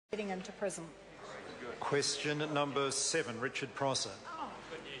getting into prison. Question number 7, Richard Prosser.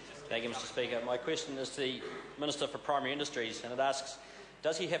 Thank you, Mr Speaker. My question is to the Minister for Primary Industries, and it asks,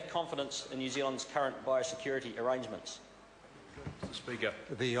 does he have confidence in New Zealand's current biosecurity arrangements? Mr Speaker.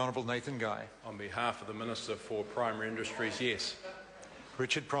 The Honourable Nathan Guy. On behalf of the Minister for Primary Industries, yes.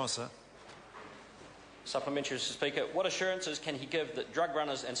 Richard Prosser. Supplementary, Mr Speaker. What assurances can he give that drug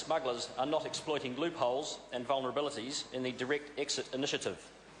runners and smugglers are not exploiting loopholes and vulnerabilities in the Direct Exit Initiative?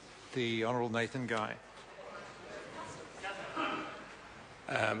 The Honourable Nathan Guy.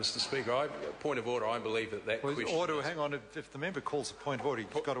 Mr Speaker, point of order, I believe that question... Order, hang on, if the member calls a point of order,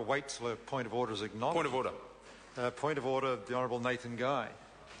 he's got to wait till a point of order is acknowledged. Point of order. Point of order, the Honourable Nathan Guy.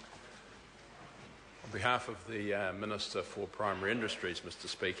 On behalf of the Minister for Primary Industries, Mr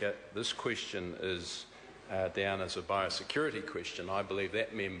Speaker, this question is down as a biosecurity question. I believe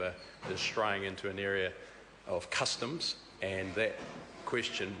that member is straying into an area of customs, and that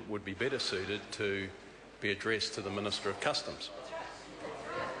question would be better suited to be addressed to the Minister of Customs.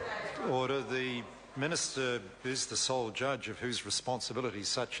 Order. The Minister is the sole judge of whose responsibility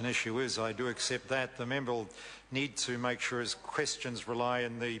such an issue is. I do accept that. The member will need to make sure his questions rely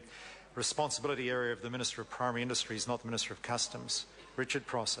in the responsibility area of the Minister of Primary Industries, not the Minister of Customs. Richard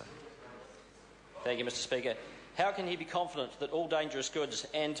Prosser. Thank you, Mr Speaker. How can he be confident that all dangerous goods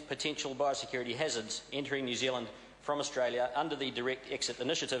and potential biosecurity hazards entering New Zealand from Australia under the Direct Exit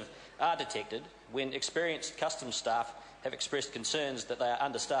Initiative are detected when experienced customs staff have expressed concerns that they are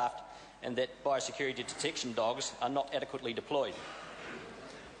understaffed and that biosecurity detection dogs are not adequately deployed?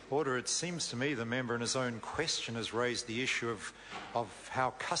 Order. It seems to me the member in his own question has raised the issue of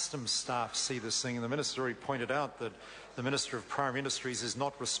how customs staff see this thing, and the Minister already pointed out that the Minister of Primary Industries is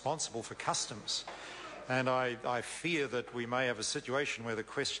not responsible for customs. And I fear that we may have a situation where the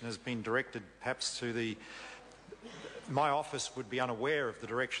question has been directed perhaps to my office would be unaware of the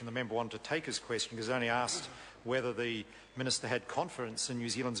direction the member wanted to take his question, because he only asked whether the Minister had confidence in New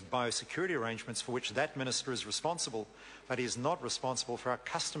Zealand's biosecurity arrangements, for which that Minister is responsible, but he is not responsible for our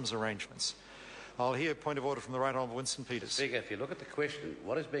customs arrangements. I'll hear a point of order from the Right Honourable Winston Peters. Speaker, if you look at the question,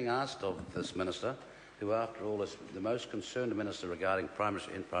 what is being asked of this Minister, who after all is the most concerned Minister regarding primary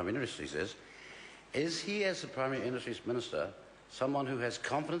industries, is he, as the Primary Industries Minister, someone who has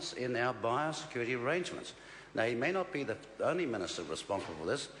confidence in our biosecurity arrangements? Now, he may not be the only Minister responsible for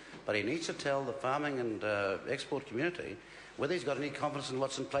this, but he needs to tell the farming and export community whether he's got any confidence in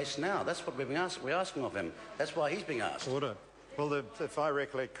what's in place now. That's what we're asking of him. That's why he's being asked. Order. Well, if I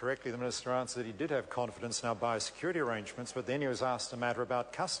recollect correctly, the Minister answered that he did have confidence in our biosecurity arrangements, but then he was asked a matter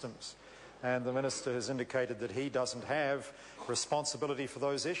about customs. And the Minister has indicated that he doesn't have responsibility for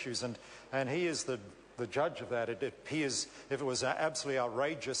those issues, and he is the judge of that. It appears, if it was an absolutely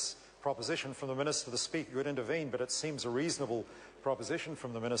outrageous proposition from the Minister, the Speaker could intervene, but it seems a reasonable proposition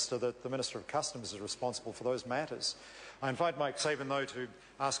from the Minister that the Minister of Customs is responsible for those matters. I invite Mike Sabin, though, to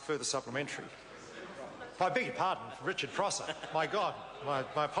ask further supplementary. I beg your pardon, Richard Prosser. My God, my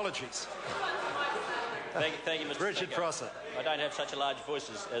apologies. Thank you, Mr Richard Speaker. Prosser. I don't have such a large voice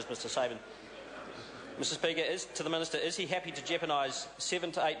as Mr Sabin. Mr Speaker, to the Minister, is he happy to jeopardise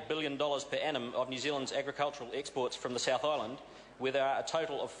 $7 to $8 billion per annum of New Zealand's agricultural exports from the South Island, where there are a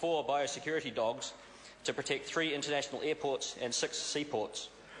total of 4 biosecurity dogs to protect 3 international airports and 6 seaports?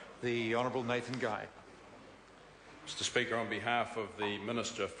 The Honourable Nathan Guy. Mr Speaker, on behalf of the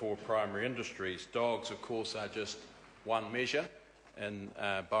Minister for Primary Industries, dogs, of course, are just one measure in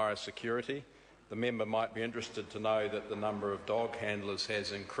biosecurity. The member might be interested to know that the number of dog handlers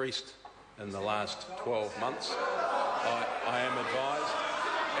has increased in the last 12 months. I am advised,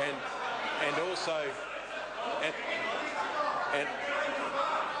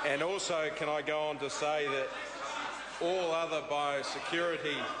 and also can I go on to say that all other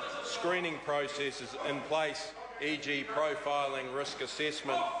biosecurity screening processes in place, e.g. profiling, risk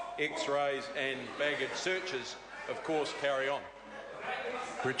assessment, X-rays and baggage searches, of course, carry on.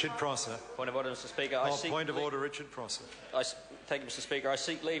 Richard Prosser. Point of order, Mr Speaker. Point of order, Richard Prosser. Thank you, Mr Speaker. I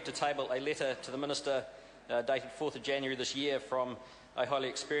seek leave to table a letter to the Minister dated 4th of January this year from a highly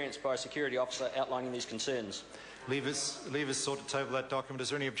experienced biosecurity officer outlining these concerns. Leavers sought to table that document. Is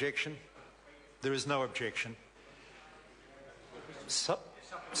there any objection? There is no objection.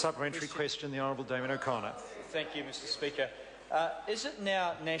 Supplementary question, the Honourable Damien O'Connor. Thank you, Mr Speaker. Is it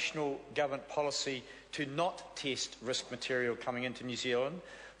now national government policy to not test risk material coming into New Zealand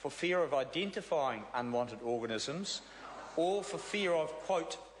for fear of identifying unwanted organisms, or for fear of,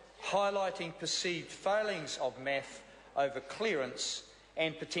 quote, highlighting perceived failings of MAF over clearance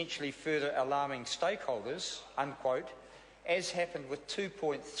and potentially further alarming stakeholders, unquote, as happened with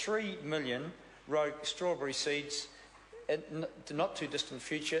 2.3 million rogue strawberry seeds in the not too distant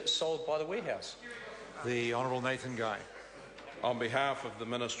future sold by the warehouse? The Honourable Nathan Guy. On behalf of the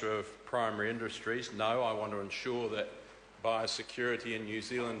Minister of Primary Industries, no, I want to ensure that biosecurity in New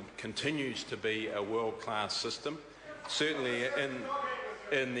Zealand continues to be a world-class system. Certainly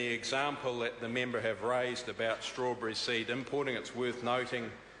in the example that the member have raised about strawberry seed importing, it's worth noting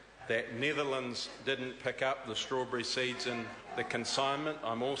that Netherlands didn't pick up the strawberry seeds in the consignment.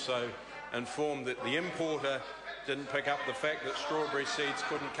 I'm also informed that the importer didn't pick up the fact that strawberry seeds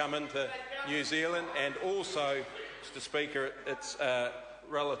couldn't come into New Zealand, and also, Mr. Speaker, it's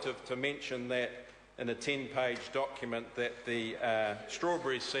relative to mention that in a 10-page document that the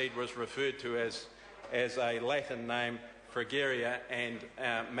strawberry seed was referred to as a Latin name, Fragaria, and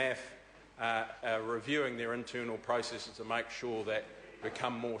MAF are reviewing their internal processes to make sure that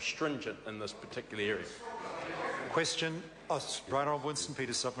become more stringent in this particular area. Question, Right Honourable Winston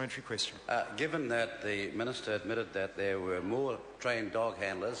Peters, supplementary question. Given that the Minister admitted that there were more trained dog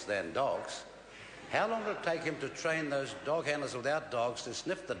handlers than dogs, how long will it take him to train those dog handlers without dogs to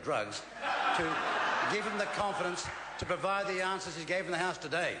sniff the drugs to give him the confidence to provide the answers he gave in the House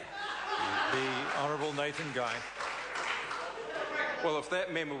today? The Honourable Nathan Guy. Well, if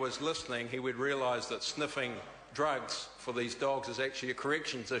that member was listening, he would realise that sniffing drugs for these dogs is actually a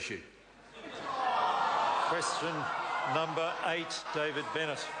corrections issue. Question number 8, David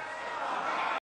Bennett.